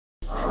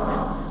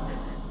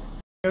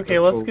Okay,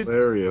 That's let's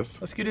hilarious.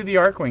 let's go do the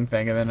Archwing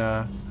thing, and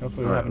then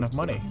hopefully we'll have enough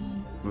money.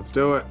 Let's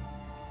do it.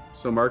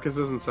 So Marcus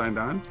isn't signed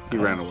on? He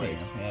ran away.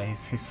 Yeah,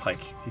 he's like,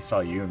 he saw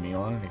you and me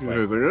on it. He's like,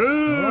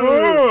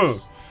 oh!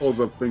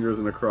 Holds up fingers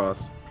in a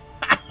cross.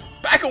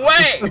 back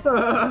away!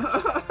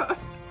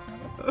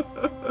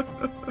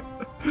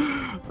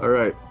 All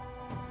right.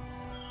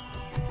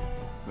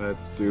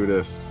 Let's do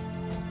this.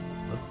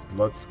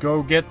 Let's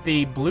go get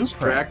the blueprints.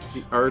 Extract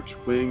the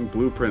Archwing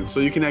blueprint, so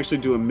you can actually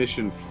do a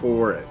mission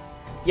for it.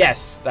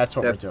 Yes, that's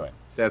what we're doing.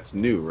 That's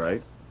new,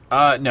 right?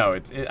 No, I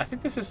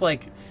think this is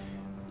like,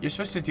 you're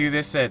supposed to do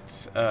this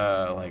at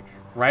like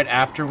right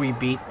after we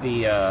beat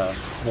the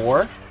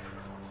war.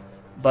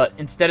 But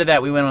instead of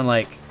that, we went on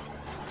like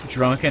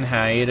drunken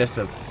hiatus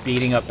of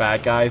beating up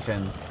bad guys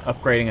and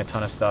upgrading a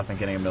ton of stuff and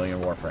getting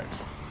 1,000,000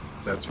 Warframes.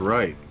 That's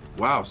right.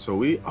 Wow.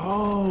 So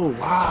oh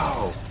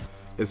wow.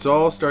 It's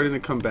all starting to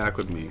come back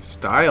with me.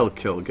 Style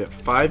kill. Get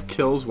 5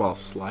 kills while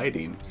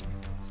sliding.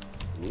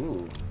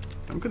 Ooh.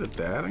 I'm good at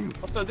that.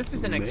 Also, this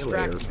is an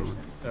extract mission.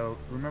 So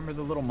remember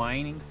the little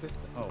mining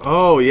system?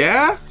 Oh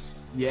yeah?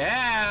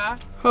 Yeah.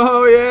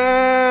 Oh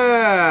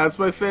yeah! That's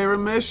my favorite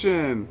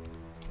mission.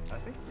 I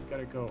think we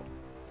gotta go.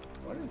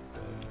 What is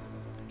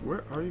this?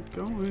 Where are you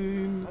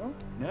going? I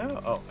don't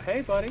know. Oh,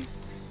 hey, buddy.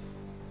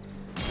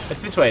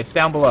 It's this way. It's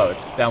down below.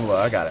 It's down below.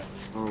 I got it.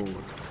 Oh.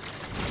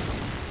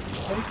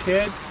 Hey,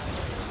 kid.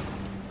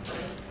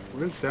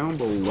 Where's down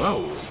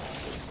below?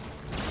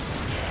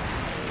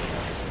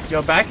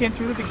 Go back in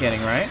through the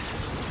beginning, right?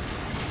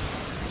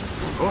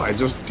 Oh, I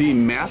just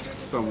demasked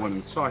someone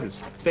and saw his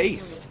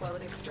face.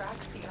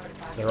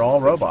 They're all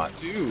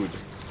robots. Dude.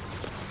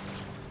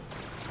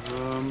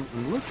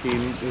 I'm looking.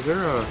 Is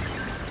there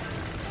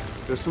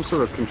there's some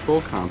sort of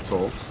control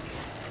console.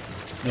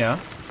 Yeah.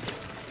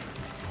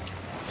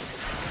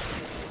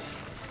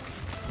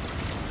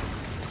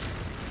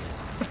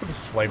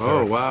 This flavor.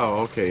 Oh, wow.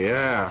 Okay,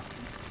 yeah.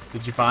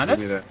 Did you find Give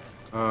us? me that.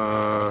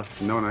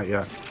 No, not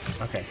yet.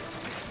 Okay.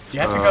 You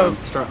have to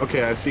go.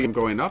 Okay, I see him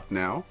going up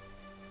now.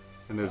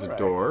 And there's a Alright.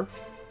 door.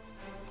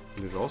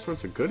 And there's all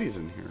sorts of goodies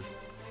in here.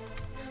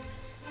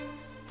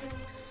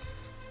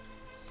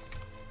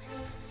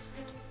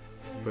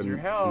 Use your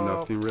help.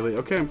 Nothing really.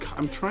 Okay,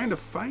 I'm trying to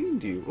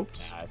find you.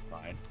 Oops. Nah, it's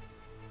fine.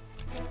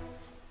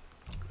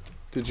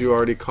 Did you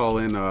already call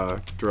in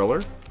a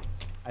driller?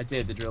 I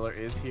did. The driller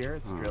is here.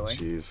 It's drilling.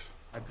 Jeez.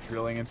 I'm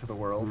drilling into the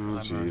world. Oh,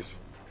 I'm jeez.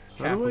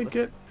 a How do I get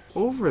capitalist.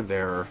 over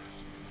there?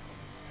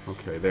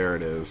 Okay, there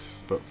it is.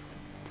 But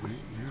right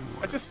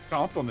now. I just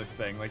stomped on this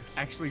thing. Like,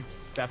 actually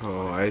stepped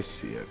Oh, on it. I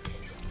see it.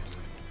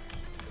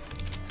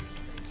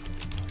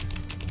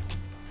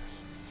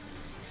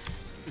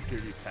 Hear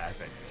you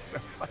tapping. It's so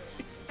funny.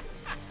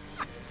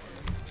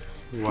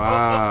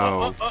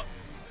 Wow.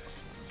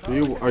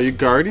 Are you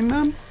guarding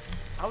them?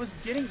 I was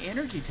getting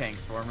energy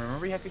tanks for him.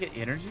 Remember, you have to get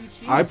energy?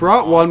 Jeez, I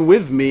brought one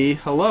with me.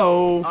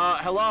 Hello.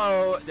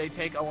 Hello. They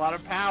take a lot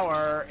of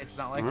power. It's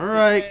not like All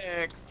right.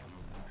 physics.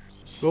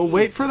 Well,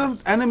 wait for the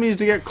enemies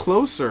to get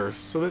closer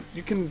so that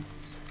you can.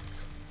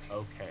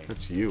 Okay.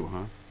 That's you, huh?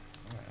 Alright,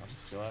 I'll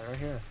just chill out right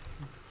here.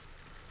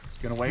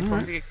 Just gonna wait for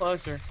him to get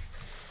closer.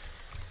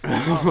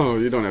 Oh,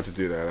 you don't have to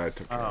do that. I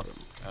took care of them.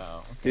 Oh,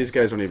 okay. These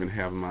guys don't even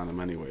have them on them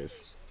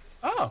anyways.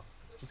 Oh,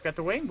 just got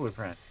the wing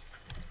blueprint.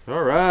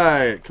 All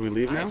right. Can we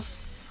leave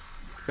Nice.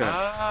 now?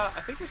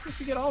 I think we're supposed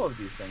to get all of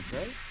these things,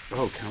 right?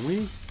 Oh, can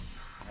we?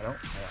 I don't.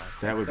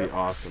 That would so. be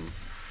awesome.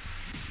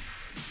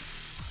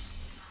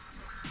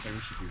 Maybe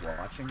we should be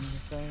watching the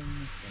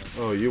things.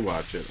 Oh, you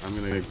watch it. I'm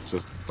gonna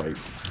just fight.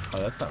 Oh,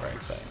 that's not very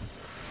exciting.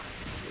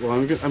 Well,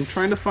 I'm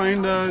trying to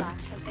find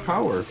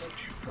power.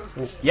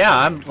 Well, yeah,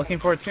 I'm looking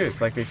for it too.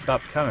 It's like they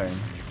stopped coming.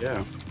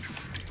 Yeah.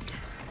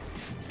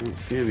 I don't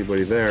see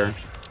anybody there.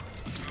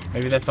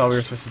 Maybe that's all we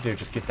were supposed to do.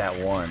 Just get that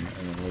one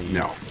and then leave.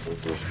 No.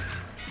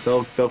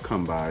 They'll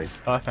come by.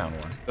 Oh, I found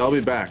one. They'll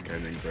be back,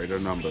 and in greater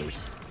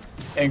numbers.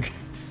 And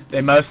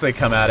they mostly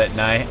come out at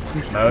night.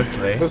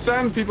 Mostly. The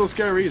sand people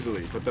scare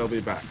easily, but they'll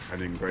be back,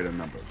 and in greater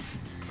numbers.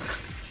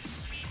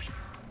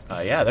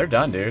 Yeah, they're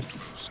done, dude.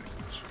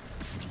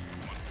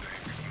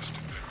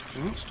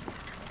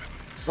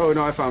 Oh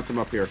no, I found some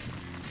up here.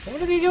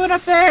 What are they doing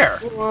up there?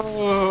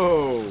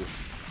 Whoa!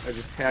 I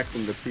just hacked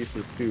them to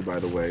pieces too, by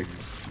the way.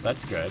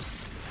 That's good.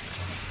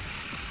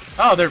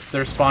 Oh,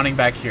 they're spawning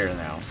back here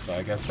now. So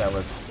I guess that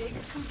was.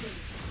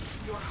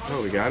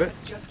 Oh, we got it?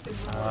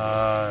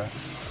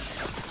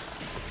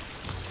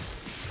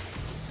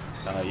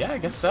 Yeah, I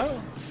guess so.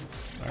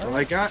 Well,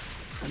 I got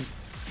an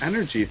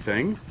energy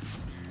thing.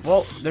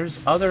 Well,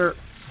 there's other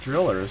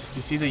drillers.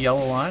 You see the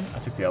yellow line? I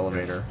took the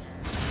elevator.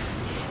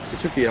 You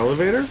took the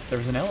elevator? There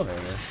was an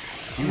elevator.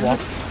 You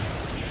walked.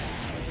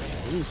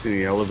 I didn't see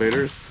any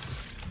elevators.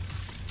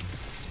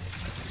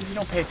 Because you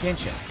don't pay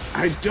attention.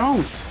 I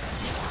don't!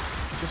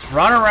 Just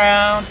run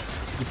around,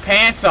 your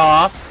pants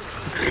off.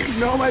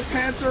 No, my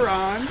pants are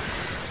on!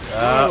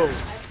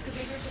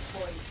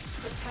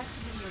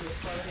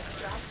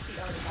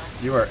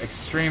 You are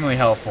extremely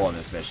helpful in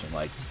this mission.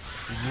 Like,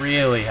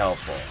 really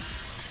helpful.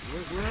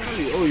 Where are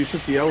you? Oh, you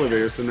took the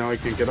elevator, so now I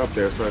can't get up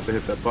there, so I have to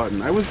hit that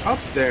button. I was up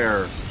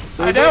there.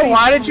 I know.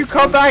 Why did you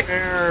come back?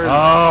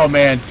 Oh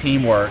man,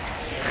 teamwork.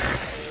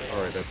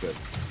 All right, that's it.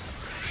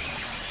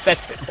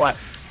 That's it. What?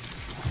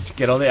 Did you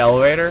get on the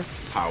elevator?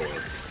 Power.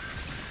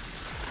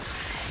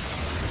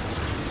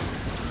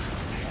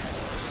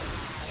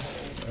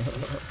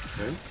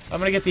 Okay. I'm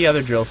gonna get the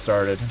other drill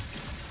started.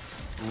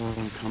 Oh,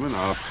 I'm coming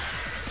up.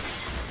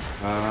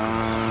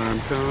 I'm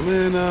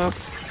coming up.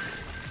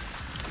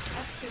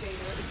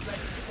 Excavator is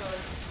ready to go.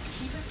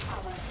 Keep it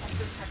power and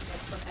protect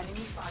it from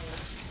enemy fire.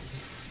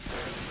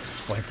 This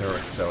flamethrower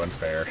is so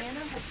unfair. Tenno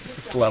has picked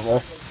This up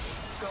level.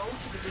 Go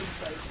to the dig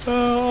site.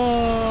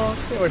 Oh,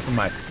 stay away from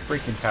my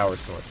freaking power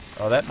source.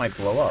 Oh, that might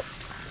blow up.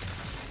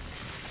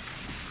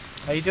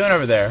 How you doing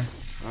over there?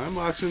 I'm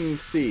watching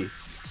C.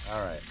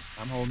 All right,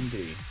 I'm holding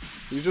D.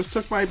 You just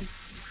took my...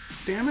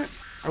 Damn it.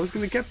 I was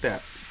going to get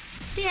that.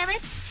 Damn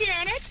it,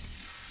 Janet.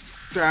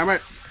 Damn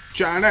it.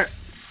 Janet.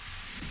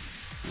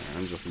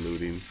 I'm just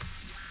looting.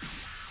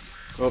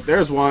 Oh,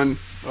 there's one.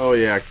 Oh,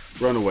 yeah.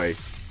 Run away.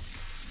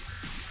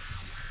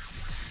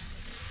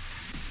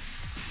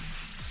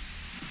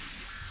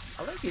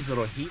 I like these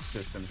little heat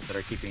systems that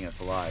are keeping us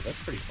alive.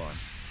 That's pretty fun.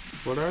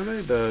 What are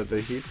they?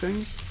 The heat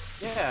things?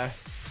 Yeah.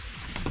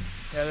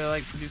 Yeah, they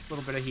like produce a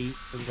little bit of heat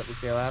so that we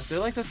stay alive. They're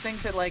like those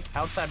things at like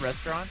outside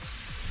restaurants.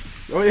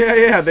 Oh,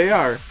 yeah, they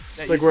are.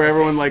 That It's like where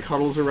everyone like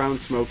huddles around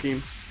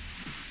smoking.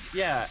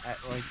 Yeah,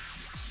 like...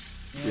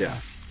 Yeah,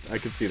 I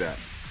could see that.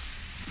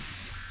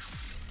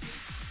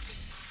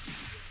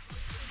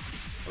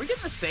 Are we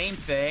getting the same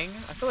thing?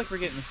 I feel like we're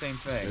getting the same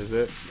thing. Is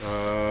it?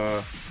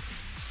 I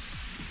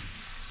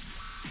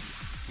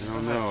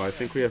don't know. I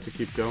think we have to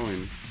keep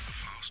going.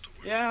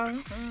 Yeah, alright.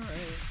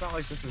 It's not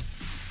like this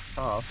is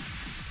tough.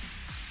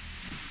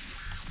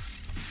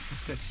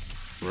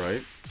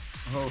 Right?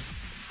 Oh,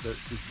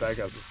 these bad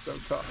guys are so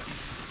tough.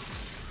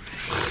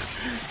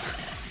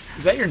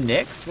 Is that your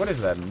Nyx? What is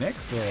that,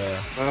 Nyx?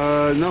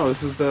 No,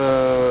 this is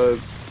the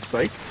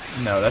Psych?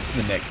 No, that's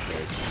the Nyx,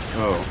 dude.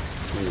 Oh,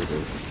 maybe it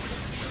is.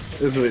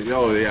 This is the,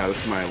 oh yeah,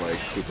 this is my like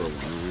super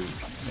one.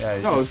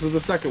 Yeah. No, this is the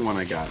second one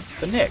I got.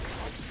 The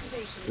Nyx.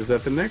 Is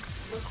that the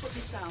Nyx? Look what we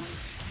found.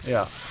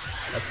 Yeah,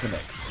 that's the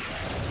Nyx.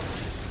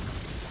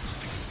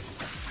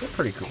 They're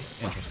pretty cool.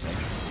 Interesting.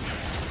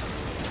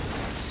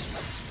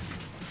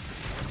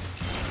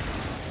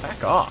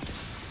 Back off.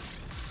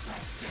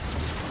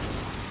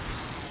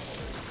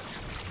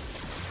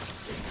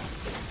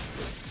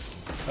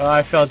 Oh,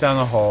 I fell down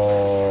the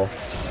hole.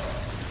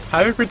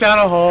 Havoc went down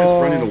a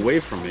hole. Just running away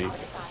from me.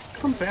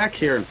 Come back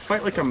here and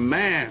fight like a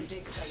man.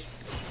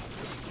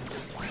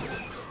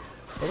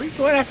 Are we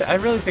going after? I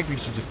really think we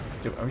should just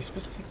do. Are we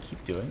supposed to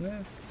keep doing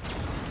this?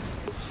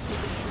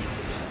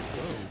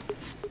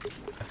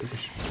 I think we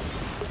should.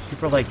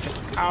 People are like,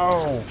 just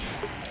ow.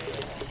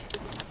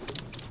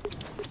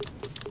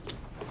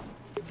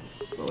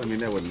 Well, I mean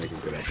that wouldn't make a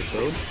good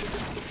episode.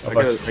 Oh, I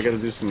gotta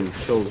do some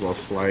kills while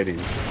sliding.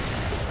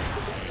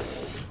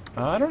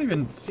 I don't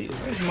even see.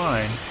 Where's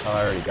mine? Oh,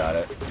 I already got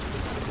it.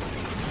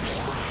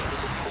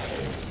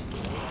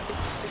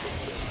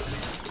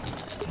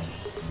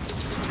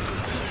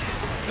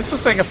 This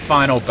looks like a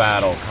final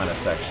battle kind of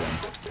section.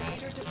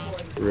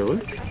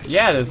 Really?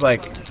 Yeah, there's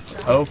like it's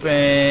open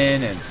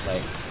and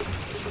like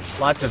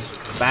lots of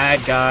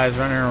bad guys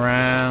running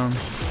around.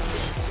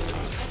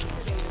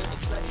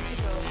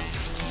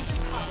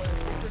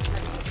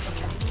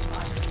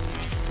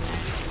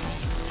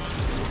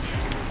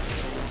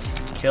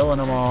 Killing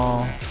them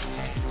all.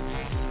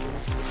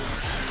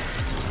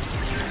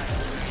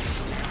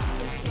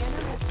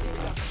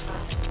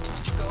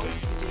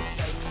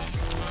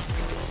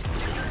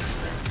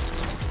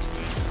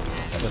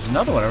 Oh, there's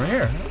another one over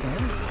here.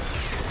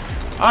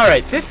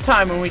 Alright, this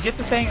time when we get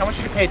the thing, I want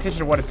you to pay attention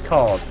to what it's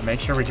called. And make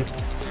sure we get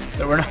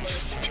that we're not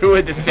just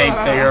doing the same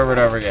thing over and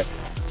over again.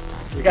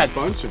 We got a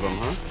bunch of them,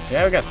 huh?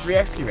 Yeah, we got 3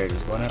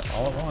 excavators going out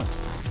all at once.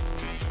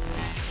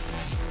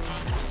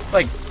 It's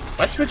like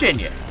West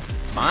Virginia.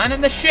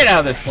 Mining the shit out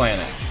of this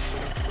planet.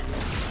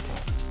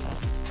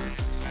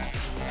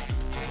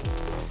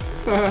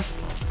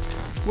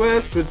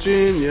 West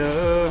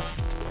Virginia.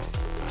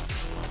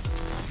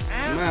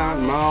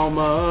 Mount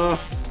Mama.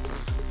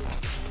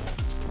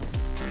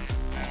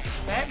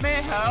 Let me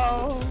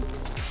hold.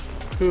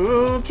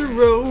 Country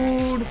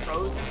road.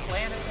 Frozen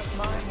planet of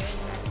mine.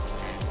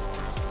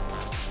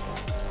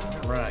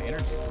 Run out of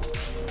energy.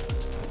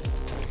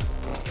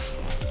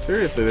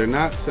 Seriously, they're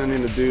not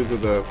sending the dudes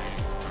with the...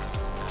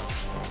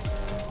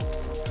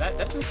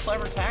 That's a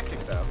clever tactic,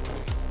 though.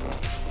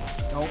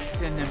 Don't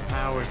send them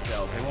power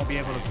cells. They won't be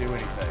able to do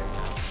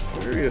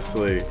anything.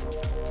 Seriously.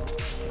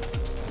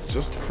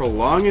 Just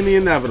prolonging the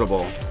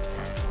inevitable.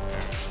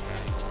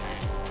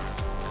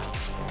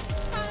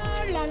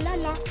 Ah, la, la,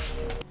 la.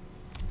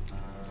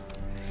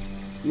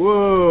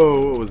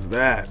 Whoa, what was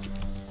that?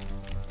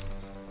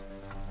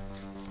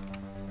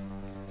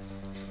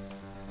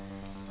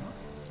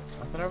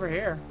 Nothing over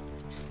here.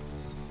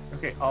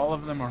 Okay, all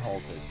of them are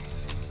halted.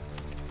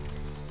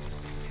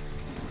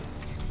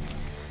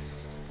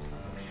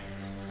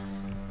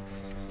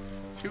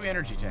 2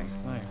 energy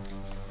tanks. Nice.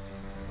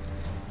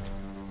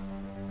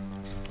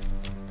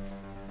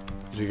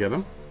 Did you get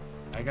him?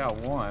 I got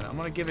 1. I'm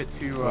gonna give it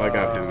to. I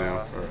got him now.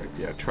 All right.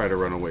 Yeah. Try to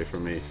run away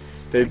from me.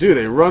 They do.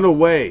 They run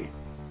away.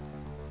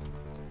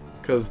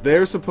 Because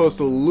they're supposed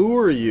to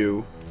lure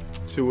you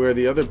to where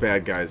the other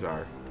bad guys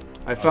are.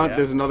 I found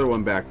there's another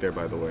one back there,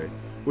 by the way.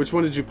 Which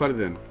one did you put it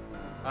in?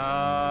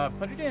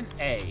 Put it in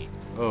A.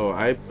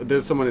 Oh,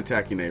 there's someone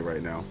attacking A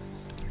right now.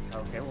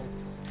 Okay, well,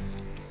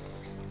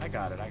 I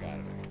got it.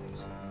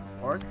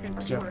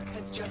 Orokin. Work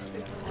has just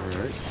been All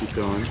right, keep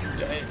going.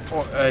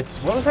 It's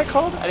what was that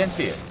called? I didn't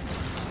see it.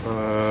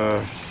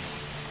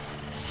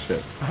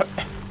 Shit.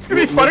 It's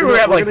gonna be funny.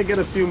 We're gonna get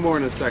a few more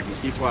in a second.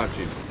 Keep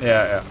watching.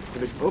 Yeah.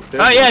 Oh,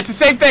 Yeah, it's the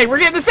same thing. We're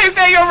getting the same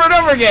thing over and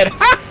over again.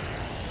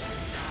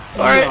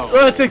 All right,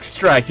 let's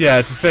extract. Yeah,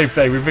 it's the same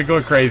thing. We've been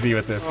going crazy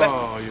with this.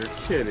 Oh, you're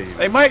kidding.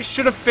 They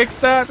should have fixed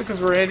that because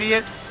we're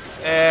idiots.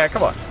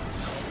 Come on.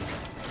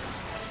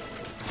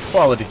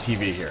 Quality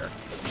TV here.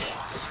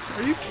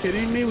 Are you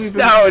kidding me?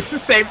 No, it's the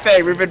same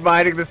thing. We've been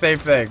mining the same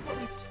thing.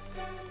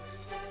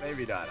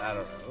 Maybe not. I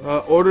don't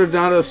know.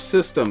 Odonata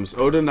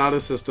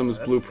Systems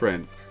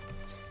blueprint.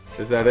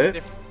 Is that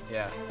it?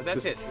 Yeah, but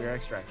that's it. We're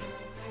extracting.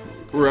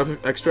 We're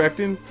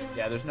extracting?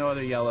 Yeah, there's no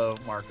other yellow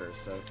markers,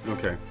 so.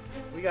 Okay.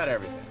 We got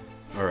everything.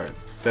 Alright.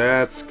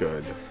 That's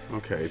good.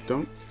 Okay,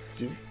 don't...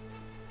 I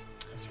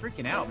was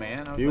freaking out,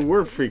 man. I was you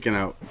were freaking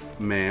out,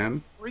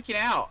 man. Freaking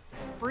out.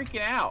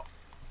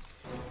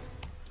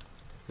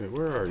 Wait,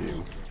 where are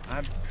you?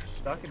 I'm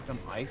stuck in some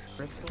ice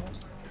crystal.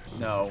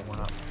 No, we're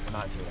not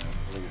doing it.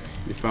 We're leaving.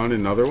 You found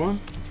another one?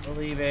 We're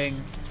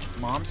leaving.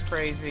 Mom's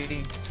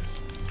crazy.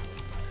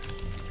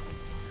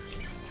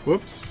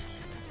 Whoops.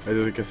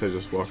 I guess I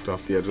just walked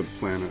off the edge of the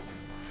planet.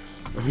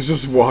 I was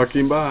just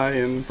walking by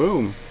and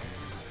boom.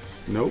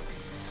 Nope.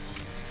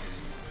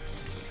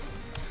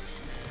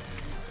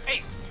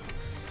 Hey!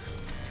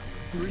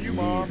 Screw you,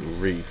 Mom.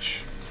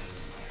 Reach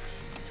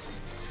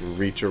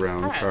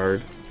around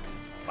card.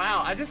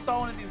 Wow, I just saw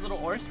one of these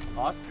little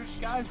ostrich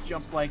guys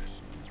jump like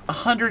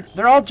 100.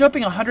 They're all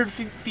jumping 100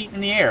 feet in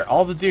the air,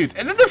 all the dudes,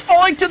 and then they're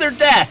falling to their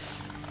death.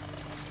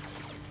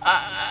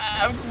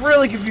 I'm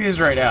really confused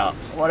right now.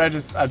 What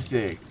I'm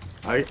seeing.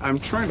 I'm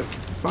trying to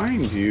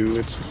find you.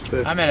 It's just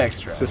that I'm an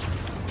extra. Just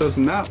does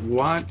not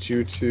want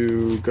you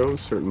to go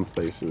certain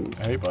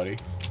places. Hey, buddy.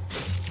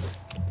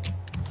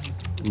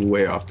 I'm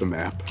way off the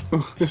map.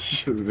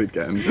 Should it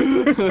again.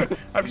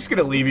 I'm just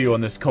gonna leave you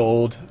on this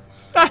cold.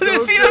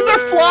 See them? They're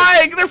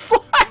flying. They're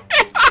flying.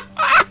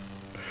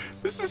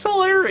 This is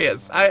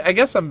hilarious. I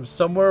guess I'm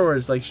somewhere where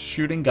it's like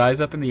shooting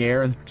guys up in the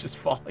air and they're just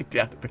falling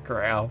down to the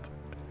ground.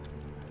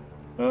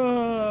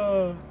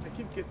 I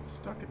keep getting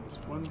stuck in this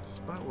one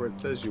spot where it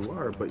says you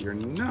are, but you're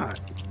not.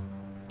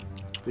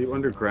 Are you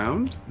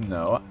underground?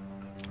 No.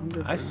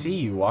 Underground. I see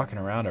you walking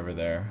around over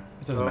there.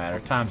 It doesn't matter.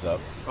 Time's up.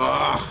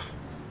 Ugh.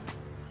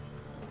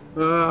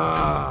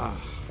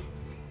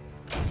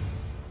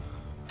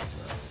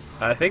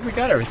 I think we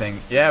got everything.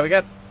 Yeah, we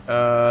got.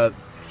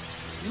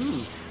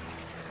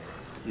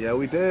 Yeah,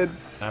 we did.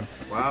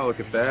 Wow,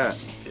 look at that.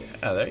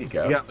 Yeah, there you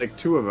go. We got like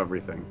 2 of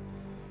everything.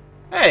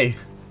 Hey.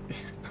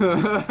 We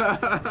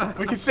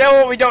can sell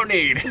what we don't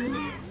need.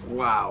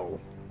 Wow.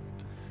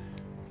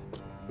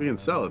 We can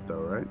sell it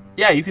though, right?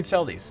 Yeah, you can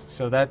sell these.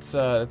 So that's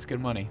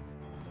good money.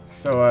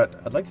 So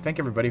I'd like to thank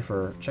everybody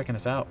for checking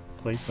us out.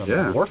 Play some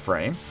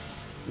Warframe.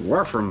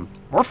 Warframe.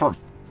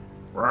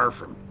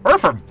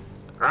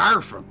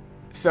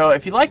 So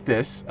if you like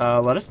this,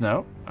 let us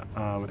know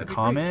with a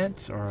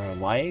comment or a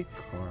like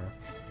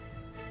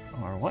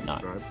or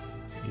whatnot. Subscribe.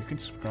 You can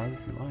subscribe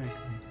if you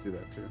like. Do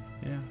that too.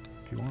 Yeah,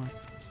 if you want.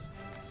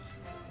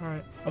 All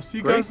right. I'll see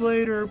you guys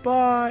later.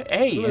 Bye.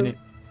 Hey, and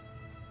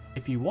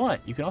if you want,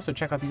 you can also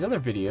check out these other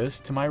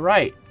videos to my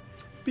right.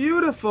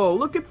 Beautiful.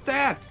 Look at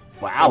that.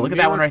 Wow, look at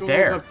that one right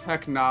there. Of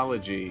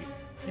technology.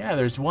 Yeah,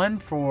 there's one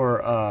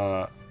for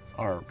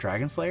our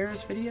Dragon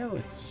Slayers video.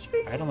 It's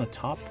right on the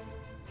top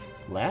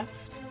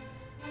left.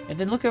 And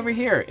then look over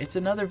here. It's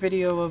another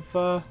video of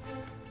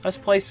us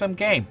play some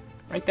game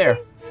right there.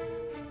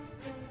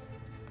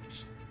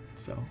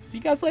 So, see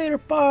you guys later.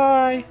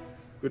 Bye.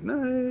 Good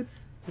night.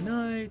 Good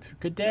night.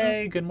 Good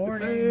day. Good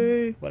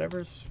morning. Whatever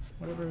it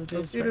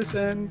is.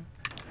 Wiedersehen.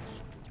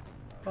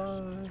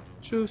 Bye.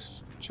 Tschüss.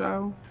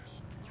 Ciao.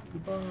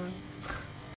 Goodbye.